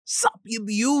Sup, you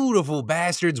beautiful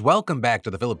bastards. Welcome back to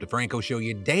the Philip DeFranco Show,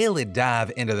 your daily dive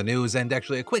into the news. And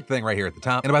actually, a quick thing right here at the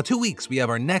top. In about 2 weeks, we have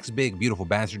our next big, beautiful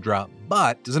bastard drop.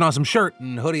 But there's an awesome shirt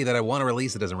and hoodie that I want to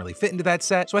release that doesn't really fit into that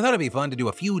set. So I thought it'd be fun to do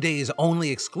a few days only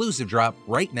exclusive drop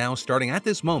right now, starting at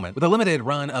this moment, with a limited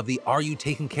run of the Are You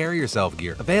Taking Care of Yourself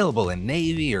gear, available in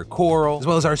navy or coral, as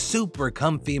well as our super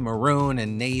comfy maroon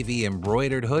and navy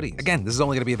embroidered hoodies. Again, this is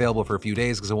only going to be available for a few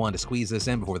days because I wanted to squeeze this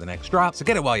in before the next drop. So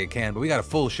get it while you can, but we got a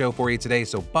full show for you today,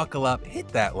 so buckle up, hit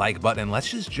that like button, and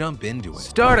let's just jump into it.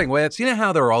 Starting with, so you know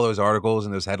how there are all those articles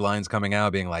and those headlines coming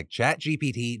out being like,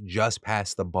 ChatGPT just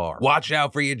passed the bar. Watch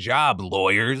out for your job,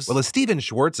 lawyers. Well, as Steven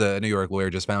Schwartz, a New York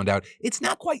lawyer, just found out, it's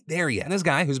not quite there yet. And this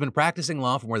guy, who's been practicing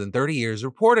law for more than 30 years,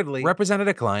 reportedly represented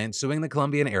a client suing the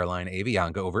Colombian airline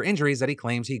Avianca over injuries that he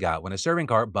claims he got when a serving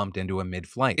cart bumped into him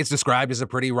mid-flight. It's described as a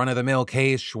pretty run-of-the-mill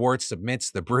case. Schwartz submits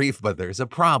the brief, but there's a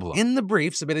problem. In the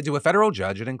brief submitted to a federal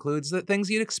judge, it includes the things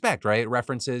you'd expect, right?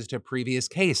 References to previous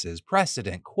cases,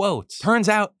 precedent, quotes. Turns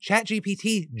out,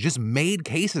 ChatGPT just made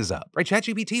cases up, right?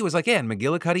 ChatGPT was like, yeah, in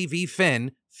McGillicuddy v.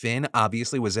 Finn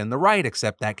obviously was in the right,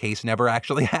 except that case never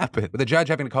actually happened, with the judge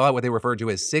having to call out what they referred to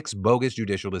as 6 bogus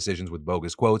judicial decisions with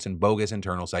bogus quotes and bogus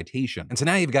internal citation. And so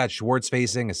now you've got Schwartz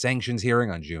facing a sanctions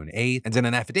hearing on June 8th, and in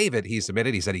an affidavit he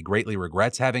submitted, he said he greatly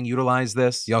regrets having utilized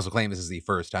this. He also claimed this is the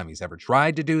first time he's ever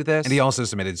tried to do this, and he also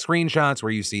submitted screenshots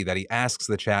where you see that he asks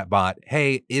the chatbot,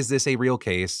 hey, is this a real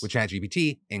case? With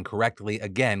ChatGPT incorrectly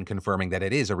again confirming that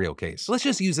it is a real case. So let's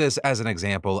just use this as an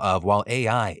example of, while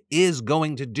AI is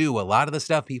going to do a lot of the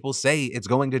stuff people say it's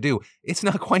going to do, it's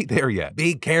not quite there yet.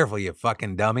 Be careful, you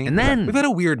fucking dummy. And then we've had a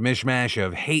weird mishmash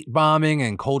of hate bombing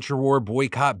and culture war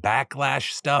boycott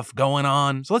backlash stuff going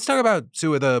on. So let's talk about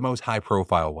 2 of the most high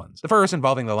profile ones. The first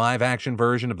involving the live action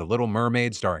version of The Little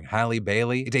Mermaid starring Halle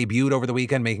Bailey. It debuted over the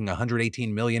weekend, making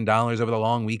 $118 million over the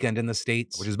long weekend in the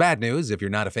States, which is bad news if you're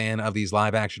not a fan of these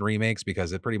live action remakes,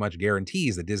 because it pretty much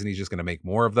guarantees that Disney's just going to make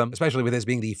more of them, especially with this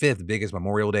being the 5th biggest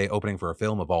Memorial Day opening for a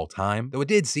film of all time. Though it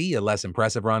did see a less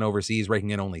impressive run overseas,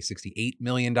 raking in only $68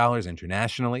 million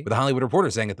internationally, with The Hollywood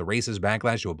Reporter saying that the racist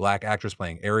backlash to a black actress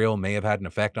playing Ariel may have had an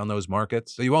effect on those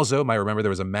markets. So you also might remember there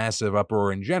was a massive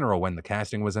uproar in general when the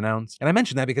casting was announced. And I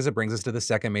mention that because it brings us to the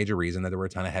second major reason that there were a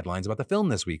ton of headlines about the film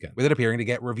this weekend, with it appearing to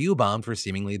get review bombed for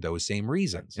seemingly those same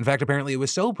reasons. In fact, apparently it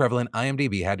was so prevalent,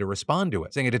 IMDb had to respond to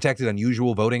it, saying it detected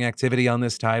unusual voting activity on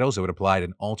this title, so it applied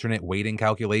an alternate weighting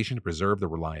calculation to preserve the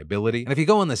reliability. And if you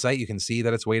go on the site, you can see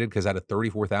that it's weighted because out of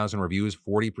 34,000 reviews,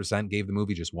 40% gave the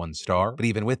movie just 1 star. But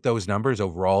even with those numbers,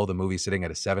 overall, the movie's sitting at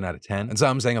a 7 out of 10. And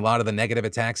some saying a lot of the negative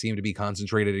attacks seem to be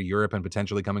concentrated in Europe and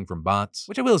potentially coming from bots,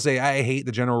 which I will say, I hate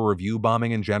the general review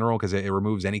bombing in general because it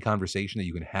removes any conversation that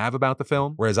you can have about the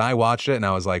film. Whereas I watched it and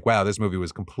I was like, wow, this movie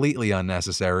was completely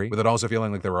unnecessary, with it also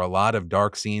feeling like there were a lot of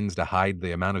dark scenes to hide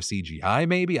the amount of CGI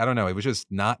maybe. I don't know. It was just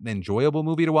not an enjoyable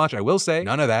movie to watch. I will say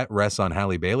none of that rests on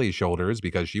Halle Bailey's shoulders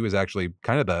because she was actually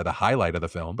kind of the highlight of the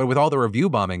film. But with all the review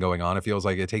bombing going on, it feels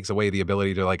like it takes away the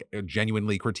ability to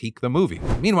genuinely critique the movie.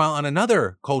 Meanwhile, on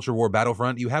another culture war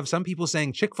battlefront, you have some people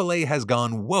saying Chick-Fil-A has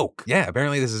gone woke. Yeah,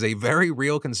 apparently this is a very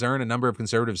real concern a number of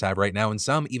conservatives have right now, and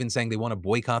some even saying they want to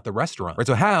boycott the restaurant. Right,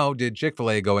 so how did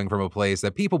Chick-Fil-A going from a place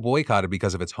that people boycotted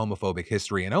because of its homophobic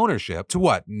history and ownership to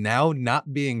what, now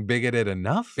not being bigoted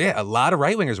enough? Yeah, a lot of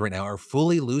right-wingers right now are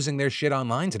fully losing their shit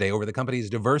online today over the company's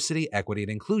diversity, equity,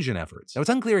 and inclusion efforts. Now, it's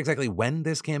unclear exactly when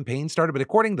this campaign started, but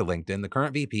according to LinkedIn, the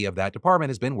current VP of that department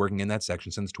has been working in that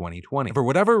section since 2020. And for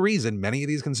whatever reason, many of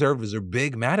these conservatives are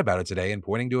big mad about it today and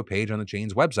pointing to a page on the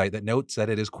chain's website that notes that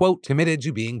it is, quote, committed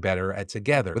to being better at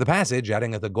together, with a passage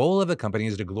adding that the goal of the company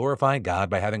is to glorify God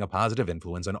by having a positive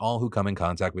influence on all who come in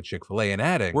contact with Chick-Fil-A, and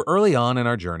adding, we're early on in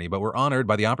our journey, but we're honored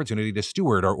by the opportunity to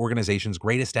steward our organization's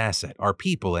greatest asset, our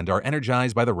people, and are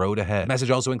energized by the road ahead. The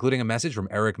message also including a message from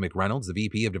Eric McReynolds, the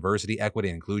VP of Diversity, Equity,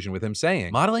 and Inclusion, with him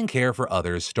saying, modeling care for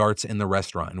others starts in the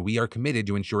restaurant, and we are committed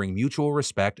to ensuring mutual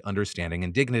respect, understanding,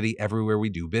 and dignity everywhere we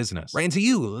do business. Right, and to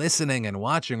you listening and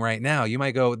watching right now, you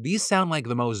might go, these sound like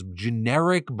the most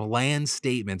generic, bland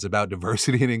statements about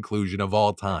diversity and inclusion of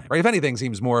all time. Right, if anything,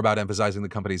 seems more about emphasizing the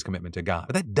company's commitment to God.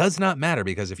 But that does not matter,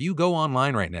 because if you go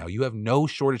online right now, you have no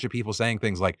shortage of people saying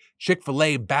things like,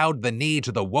 Chick-fil-A bowed the knee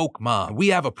to the woke mob. We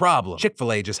have a problem.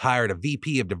 Chick-fil-A just hired a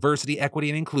VP of Diversity, Equity,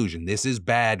 and Inclusion. This is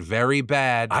bad, very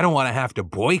bad. I don't want to have to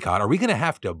boycott. Are we going to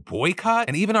have to boycott?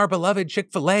 And even our beloved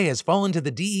Chick-fil-A has has fallen to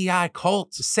the DEI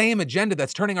cult, the same agenda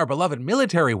that's turning our beloved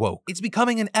military woke. It's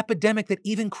becoming an epidemic that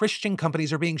even Christian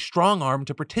companies are being strong-armed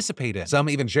to participate in. Some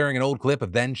even sharing an old clip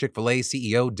of then Chick-Fil-A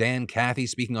CEO Dan Cathy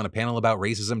speaking on a panel about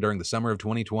racism during the summer of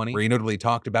 2020, where he notably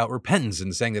talked about repentance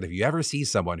and saying that if you ever see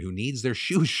someone who needs their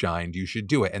shoes shined, you should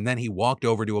do it. And then he walked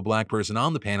over to a black person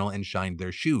on the panel and shined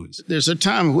their shoes. There's a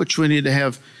time in which we need to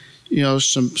have,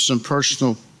 some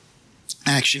personal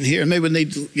action here. Maybe we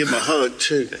need to give him a hug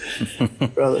too,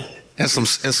 brother. And some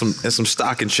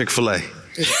stock in Chick-Fil-A.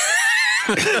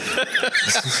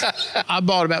 I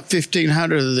bought about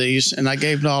 1,500 of these, and I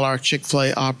gave to all our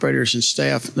Chick-fil-A operators and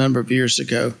staff a number of years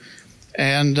ago.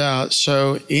 And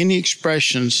so any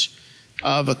expressions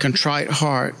of a contrite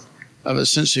heart, of a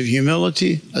sense of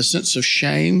humility, a sense of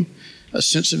shame, a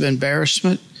sense of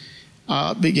embarrassment,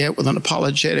 beget with an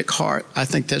apologetic heart. I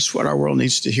think that's what our world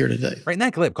needs to hear today. Right, and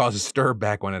that clip caused a stir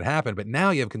back when it happened, but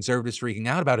now you have conservatives freaking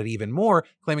out about it even more,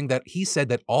 claiming that he said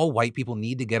that all white people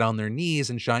need to get on their knees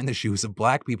and shine the shoes of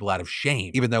black people out of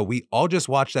shame. Even though we all just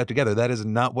watched that together, that is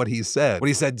not what he said. What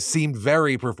he said seemed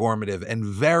very performative and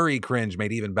very cringe,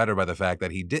 made even better by the fact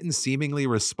that he didn't seemingly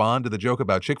respond to the joke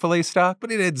about Chick-fil-A stock,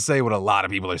 but he did say what a lot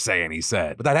of people are saying he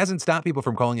said. But that hasn't stopped people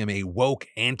from calling him a woke,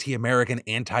 anti-American,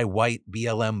 anti-white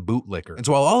BLM bootlicker. And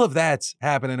so while all of that's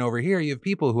happening over here, you have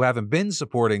people who haven't been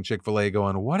supporting Chick-fil-A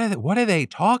going, what are they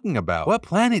talking about? What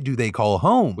planet do they call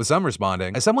home? With some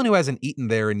responding, as someone who hasn't eaten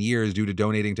there in years due to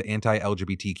donating to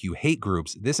anti-LGBTQ hate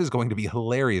groups, this is going to be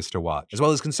hilarious to watch. As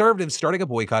well as conservatives starting a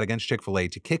boycott against Chick-fil-A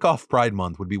to kick off Pride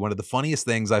Month would be one of the funniest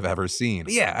things I've ever seen.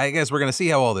 But yeah, I guess we're going to see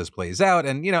how all this plays out.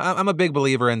 And I'm a big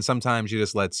believer in sometimes you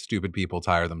just let stupid people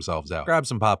tire themselves out. Grab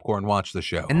some popcorn, watch the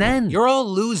show. And then you're all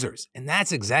losers. And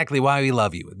that's exactly why we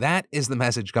love you. That is the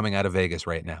message coming out of Vegas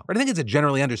right now. But I think it's a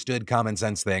generally understood common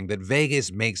sense thing that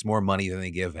Vegas makes more money than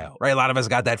they give out, right? A lot of us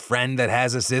got that friend that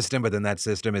has a system, but then that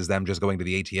system is them just going to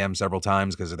the ATM several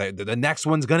times because the next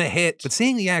one's gonna hit. But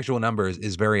seeing the actual numbers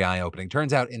is very eye-opening.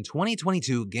 Turns out in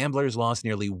 2022, gamblers lost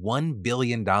nearly $1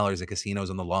 billion at casinos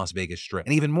on the Las Vegas Strip.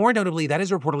 And even more notably, that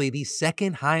is reportedly the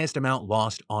second highest amount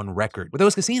lost on record, with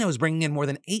those casinos bringing in more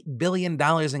than $8 billion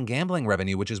in gambling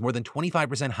revenue, which is more than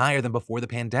 25% higher than before the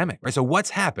pandemic. Right, so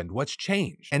what's happened? What's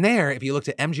changed? And there, if you look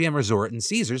to MGM Resort and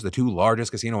Caesars, the two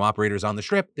largest casino operators on the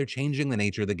Strip, they're changing the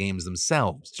nature of the games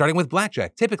themselves. Starting with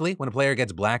blackjack. Typically, when a player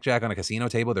gets blackjack on a casino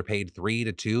table, they're paid 3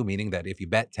 to 2, meaning that if you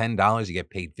bet $10, you get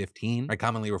paid $15, right?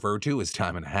 Commonly referred to as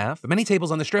time and a half. But many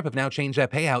tables on the Strip have now changed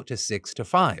that payout to 6 to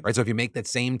 5, right? So if you make that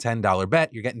same $10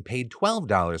 bet, you're getting paid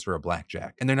 $12 for a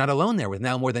blackjack. And they're not alone there, with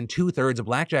now more than 2/3 of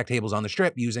blackjack tables on the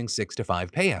Strip using 6 to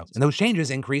 5 payouts. And those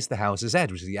changes increase the house's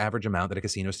edge, which is the average amount that a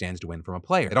casino stands to win from a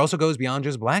player. It also goes beyond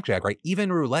just blackjack, right?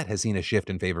 Even roulette has seen a shift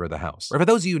in favor of the house. Or for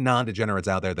those of you non-degenerates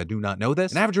out there that do not know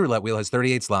this, an average roulette wheel has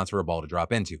 38 slots for a ball to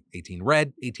drop into. 18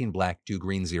 red, 18 black, 2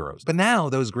 green zeros. But now,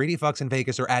 those greedy fucks in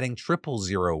Vegas are adding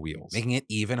 000 wheels, making it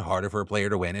even harder for a player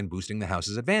to win and boosting the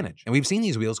house's advantage. And we've seen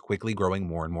these wheels quickly growing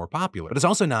more and more popular. But it's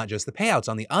also not just the payouts.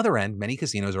 On the other end, many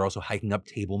casinos are also hiking up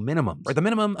table minimums, or the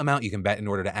minimum amount you can bet in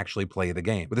order to actually play the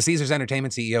game. With the Caesars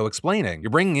Entertainment CEO explaining, you're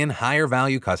bringing in higher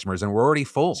value customers and we're already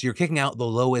full, so you're kicking out the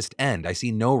lowest end. I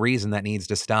see no reason that needs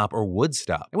to stop or would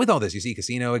stop. And with all this, you see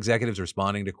casino executives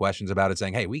responding to questions about it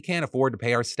saying, hey, we can't afford to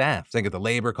pay our staff. Saying that the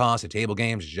labor cost of table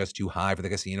games is just too high for the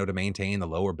casino to maintain the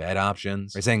lower bet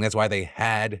options. They're saying that's why they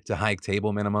had to hike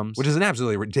table minimums, which is an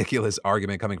absolutely ridiculous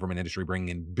argument coming from an industry bringing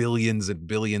in billions and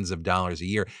billions of dollars a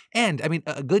year. And I mean,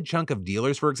 a good chunk of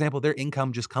dealers, for example, their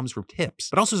income just comes from tips.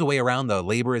 But also as a way around the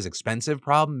labor is expensive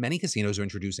problem, many casinos are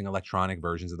introducing electronic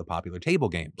versions of the popular table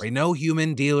games. Right? No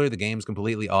human dealer, the game's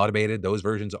completely automated. Those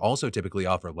versions also typically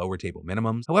offer lower table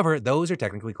minimums. However, those are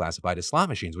technically classified as slot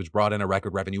machines, which brought in a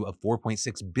record revenue of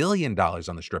 $4.6 billion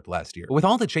on the Strip last year. But with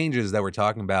all the changes that we're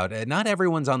talking about, not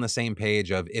everyone's on the same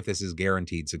page of if this is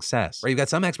guaranteed success. Right? You've got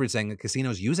some experts saying that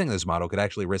casinos using this model could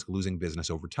actually risk losing business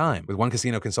over time, with one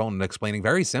casino consultant explaining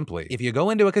very simply, if you go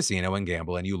into a casino and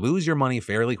gamble and you lose your money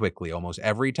fairly quickly almost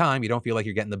every time, you don't feel like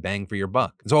you're getting the bang for your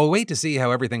buck. And so I'll wait to see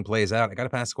how everything plays out. I gotta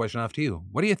pass the question off to you.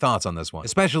 What are your thoughts on this one?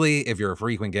 Especially if you're a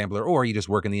frequent gambler or you just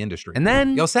work in the industry. And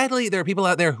then, sadly, there are people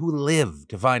out there who live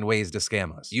to find ways to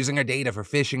scam us, using our data for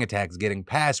phishing attacks, getting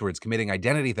passwords, committing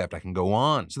identity theft. I can go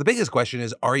on. So the biggest question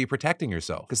is, are you protecting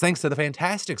yourself? Because thanks to the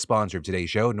fantastic sponsor of today's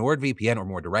show, NordVPN, or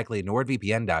more directly,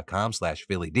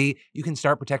 nordvpn.com/PhillyD, you can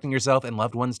start protecting yourself and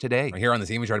loved ones today. Here on the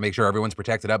team, we try to make sure everyone's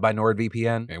protected up by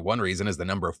NordVPN. I mean, one reason is the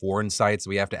number of foreign sites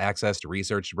we have to access to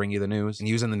research to bring you the news. And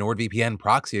using the NordVPN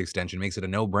proxy extension makes it a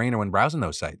no-brainer when browsing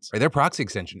those sites. Right, their proxy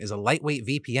extension is a lightweight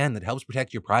lightweight VPN that helps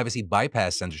protect your privacy,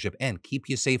 bypass censorship, and keep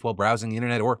you safe while browsing the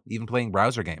internet or even playing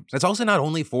browser games. It's also not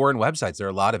only foreign websites. There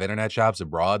are a lot of internet shops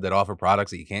abroad that offer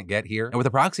products that you can't get here. And with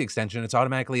a proxy extension, it's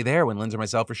automatically there when Lindsay or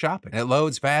myself are shopping. And it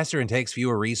loads faster and takes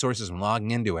fewer resources when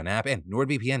logging into an app. And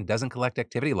NordVPN doesn't collect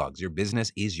activity logs. Your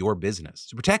business is your business.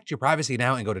 So protect your privacy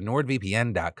now and go to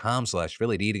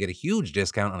nordvpn.com/PhillyD to get a huge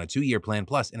discount on a 2-year plan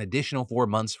plus an additional 4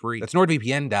 months free. That's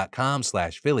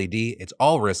nordvpn.com/PhillyD. It's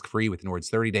all risk-free with Nord's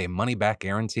 30-day money-back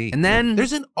guarantee. And then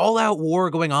there's an all-out war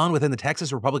going on within the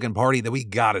Texas Republican Party that we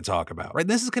gotta talk about, right?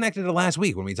 This is connected to last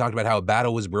week when we talked about how a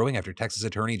battle was brewing after Texas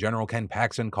Attorney General Ken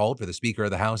Paxton called for the Speaker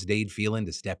of the House, Dade Phelan,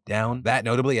 to step down. That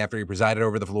notably after he presided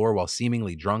over the floor while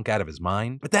seemingly drunk out of his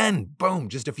mind. But then, boom,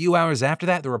 just a few hours after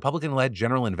that, the Republican-led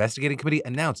General Investigating Committee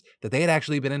announced that they had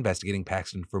actually been investigating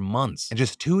Paxton for months. And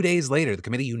just 2 days later, the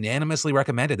committee unanimously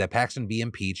recommended that Paxton be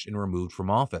impeached and removed from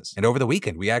office. And over the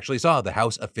weekend, we actually saw the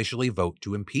House officially vote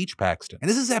to impeach Paxton. And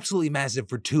this is absolutely massive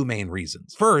for two main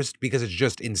reasons. First, because it's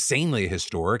just insanely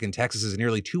historic. In Texas's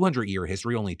nearly 200-year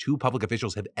history, only 2 public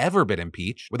officials have ever been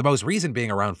impeached, with the most recent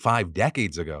being around 5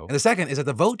 decades ago. And the second is that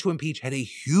the vote to impeach had a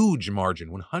huge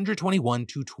margin, 121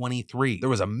 to 23. There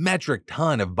was a metric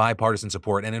ton of bipartisan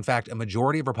support, and in fact, a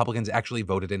majority of Republicans actually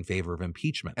voted in favor of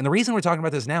impeachment. And the reason we're talking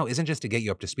about this now isn't just to get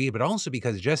you up to speed, but also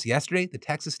because just yesterday, the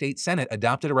Texas State Senate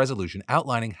adopted a resolution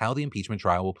outlining how the impeachment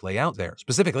trial will play out there,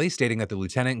 specifically stating that the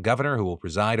lieutenant governor who will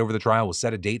preside over the trial will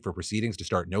set a date for proceedings to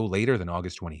start no later than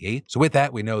August 28th. So with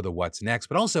that, we know the what's next,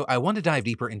 but also I want to dive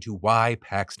deeper into why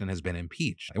Paxton has been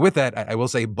impeached. And with that, I will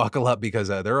say buckle up because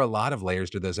there are a lot of layers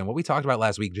to this, and what we talked about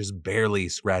last week just barely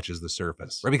scratches the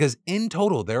surface, right? Because in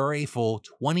total, there are a full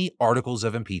 20 articles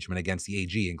of impeachment against the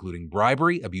AG, including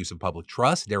bribery, abuse of public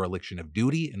trust, dereliction of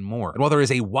duty, and more. And while there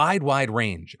is a wide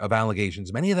range of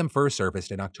allegations, many of them first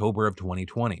surfaced in October of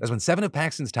 2020. That's when 7 of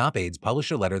Paxton's top aides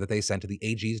published a letter that they sent to the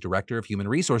AG's Director of Human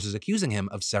Resources accusing him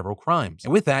of several crimes.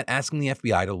 And with that, asking the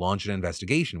FBI to launch an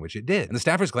investigation, which it did. And the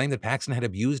staffers claimed that Paxton had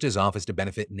abused his office to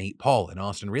benefit Nate Paul, an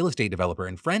Austin real estate developer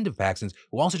and friend of Paxton's,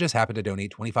 who also just happened to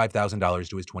donate $25,000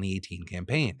 to his 2018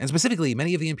 campaign. And specifically,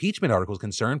 many of the impeachment articles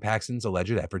concern Paxton's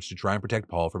alleged efforts to try and protect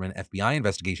Paul from an FBI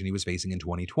investigation he was facing in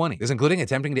 2020. This including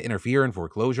attempting to interfere in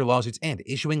foreclosure lawsuits and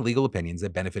issuing legal opinions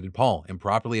that benefited Paul,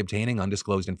 improperly obtaining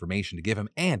undisclosed information to give him,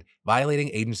 and violating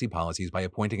agency policies by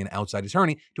appointing an outside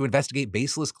attorney to investigate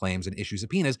baseless claims and issue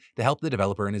subpoenas to help the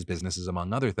developer and his businesses,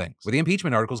 among other things. With the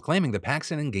impeachment articles claiming that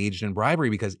Paxton engaged in bribery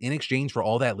because in exchange for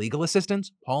all that legal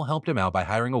assistance, Paul helped him out by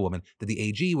hiring a woman that the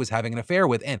AG was having an affair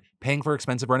with and paying for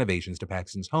expensive renovations to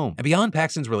Paxton's home. And beyond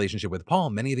Paxton's relationship with Paul,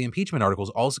 many of the impeachment articles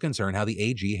also concern how the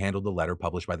AG handled the letter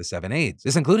published by the 7 aides.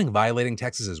 This including violating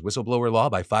Texas's whistleblower law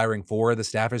by firing 4 of the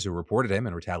staffers who reported him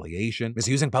in retaliation,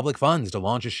 misusing public funds to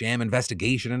launch a sham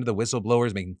investigation into the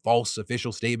whistleblowers, making false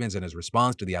official statements in his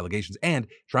response to the allegations, and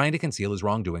trying to conceal his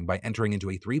wrongdoing by entering into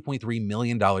a $3.3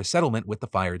 million settlement with the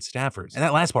fired staffers. And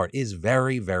that last part is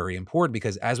very important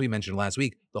because, as we mentioned last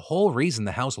week, the whole reason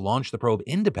the House launched the probe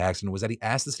into Paxton was that he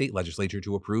asked the state legislature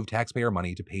to approve taxpayer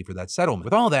money to pay for that settlement,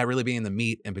 with all that really being the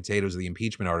meat and potatoes of the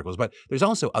impeachment articles. But there's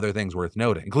also other things worth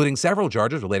noting, including several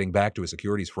charges relating back to a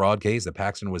securities fraud case that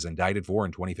Paxton was indicted for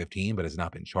in 2015 but has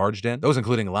not been charged in. Those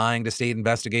including lying to state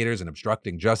investigators and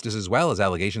obstructing justice, as well as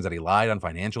allegations that he lied on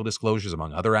financial disclosures,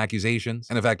 among other accusations.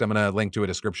 And in fact, I'm going to link to a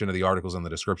description of the articles in the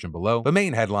description below. But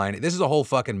main headline, this is a whole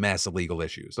fucking mess of legal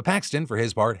issues. But Paxton, for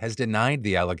his part, has denied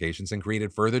the allegations and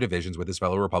created further divisions with his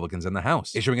fellow Republicans in the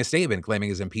House, issuing a statement claiming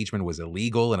his impeachment was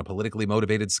illegal and a politically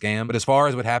motivated scam. But as far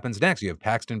as what happens next, you have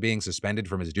Paxton being suspended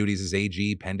from his duties as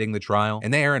AG pending the trial.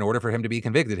 And there, in order for him to be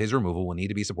convicted, his removal will need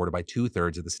to be supported by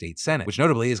 2/3 of the state Senate, which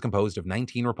notably is composed of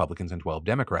 19 Republicans and 12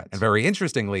 Democrats. And very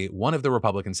interestingly, one of the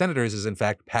Republican senators is in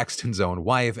fact Paxton's own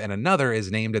wife, and another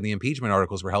is named in the impeachment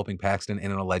articles for helping Paxton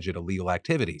in an alleged illegal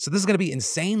activity. So this is going to be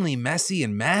insanely messy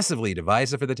and massively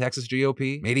divisive for the Texas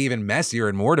GOP, made even messier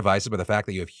and more divisive by the fact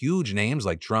that you have huge names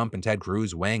like Trump and Ted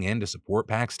Cruz weighing in to support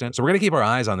Paxton. So we're going to keep our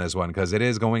eyes on this one because it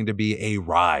is going to be a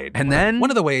ride. And then one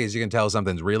of the ways you can tell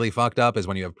something's really fucked up is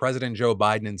when you have President Joe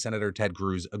Biden and Senator Ted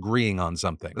Cruz agreeing on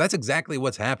something. But that's exactly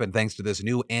what's happened thanks to this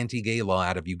new anti-gay law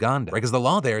out of Uganda, right? Because the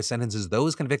law there sentences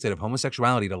those convicted of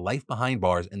homosexuality to life behind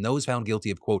bars and those found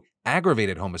guilty of, quote,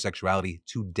 aggravated homosexuality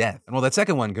to death. And while that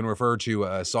second one can refer to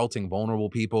assaulting vulnerable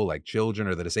people like children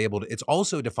or the disabled, it's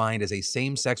also defined as a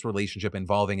same-sex relationship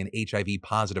involving an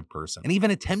HIV-positive person. And even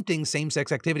attempting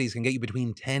same-sex activities can get you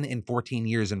between 10 and 14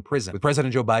 years in prison. With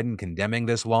President Joe Biden condemning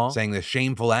this law, saying this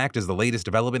shameful act is the latest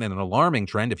development in an alarming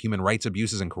trend of human rights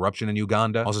abuses and corruption in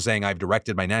Uganda. Also saying, I've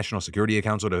directed my National Security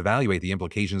Council to evaluate the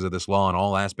implications of this law on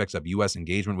all aspects of U.S.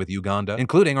 engagement with Uganda,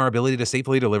 including our ability to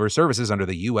safely deliver services under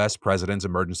the U.S. President's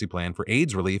Emergency plan for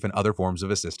AIDS relief and other forms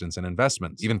of assistance and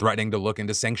investments, even threatening to look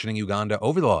into sanctioning Uganda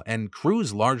over the law. And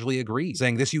Cruz largely agreed,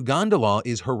 saying this Uganda law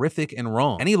is horrific and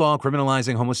wrong. Any law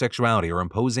criminalizing homosexuality or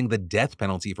imposing the death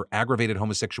penalty for aggravated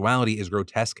homosexuality is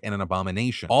grotesque and an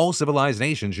abomination. All civilized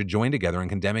nations should join together in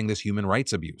condemning this human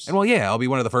rights abuse. And while yeah, I'll be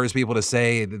one of the first people to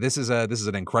say that this is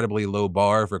an incredibly low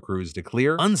bar for Cruz to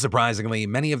clear, unsurprisingly,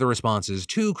 many of the responses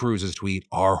to Cruz's tweet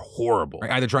are horrible.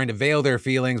 Right? Either trying to veil their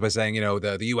feelings by saying,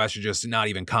 the US should just not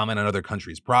even comment on other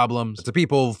countries' problems, to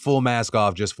people full mask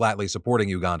off just flatly supporting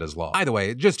Uganda's law. Either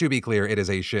way, just to be clear, it is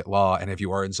a shit law, and if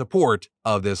you are in support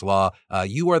of this law,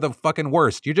 you are the fucking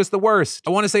worst. You're just the worst. I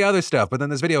want to say other stuff, but then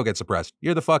this video gets suppressed.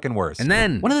 You're the fucking worst. And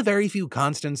then, one of the very few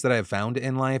constants that I've found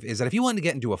in life is that if you want to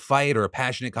get into a fight or a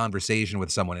passionate conversation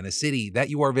with someone in a city that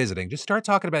you are visiting, just start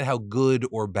talking about how good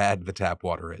or bad the tap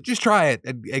water is. Just try it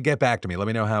and get back to me. Let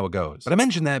me know how it goes. But I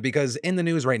mention that because in the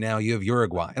news right now, you have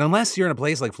Uruguay. And unless you're in a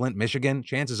place like Flint, Michigan,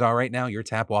 chances are right now your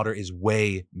tap water is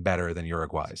way better than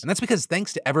Uruguay's. And that's because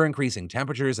thanks to ever-increasing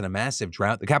temperatures and a massive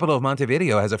drought, the capital of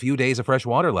Montevideo has a few days of fresh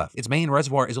water left. Its main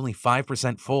reservoir is only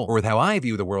 5% full, or with how I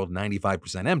view the world,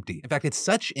 95% empty. In fact, it's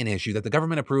such an issue that the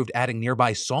government approved adding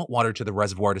nearby salt water to the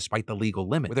reservoir despite the legal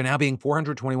limit, with there now being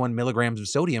 421 milligrams of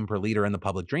sodium per liter in the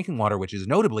public drinking water, which is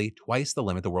notably twice the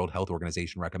limit the World Health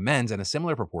Organization recommends, and a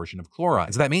similar proportion of chloride.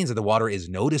 And so that means that the water is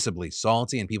noticeably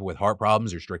salty, and people with heart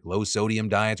problems or strict low sodium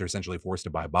diets are essentially forced to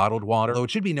buy bottled water. Though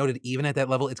it should be noted, even at that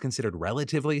level, it's considered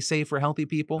relatively safe for healthy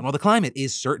people. And while the climate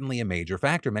is certainly a major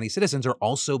factor, many citizens are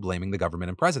also blaming the government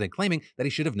and president, claiming that he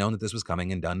should have known that this was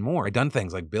coming and done more. Done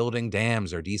things like building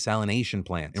dams or desalination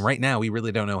plants. And right now, we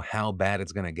really don't know how bad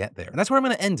it's going to get there. And that's where I'm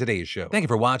going to end today's show. Thank you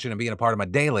for watching and being a part of my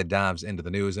daily dives into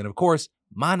the news. And of course,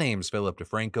 my name's Philip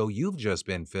DeFranco. You've just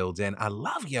been filled in. I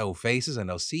love yo faces,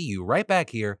 and I'll see you right back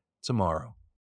here tomorrow.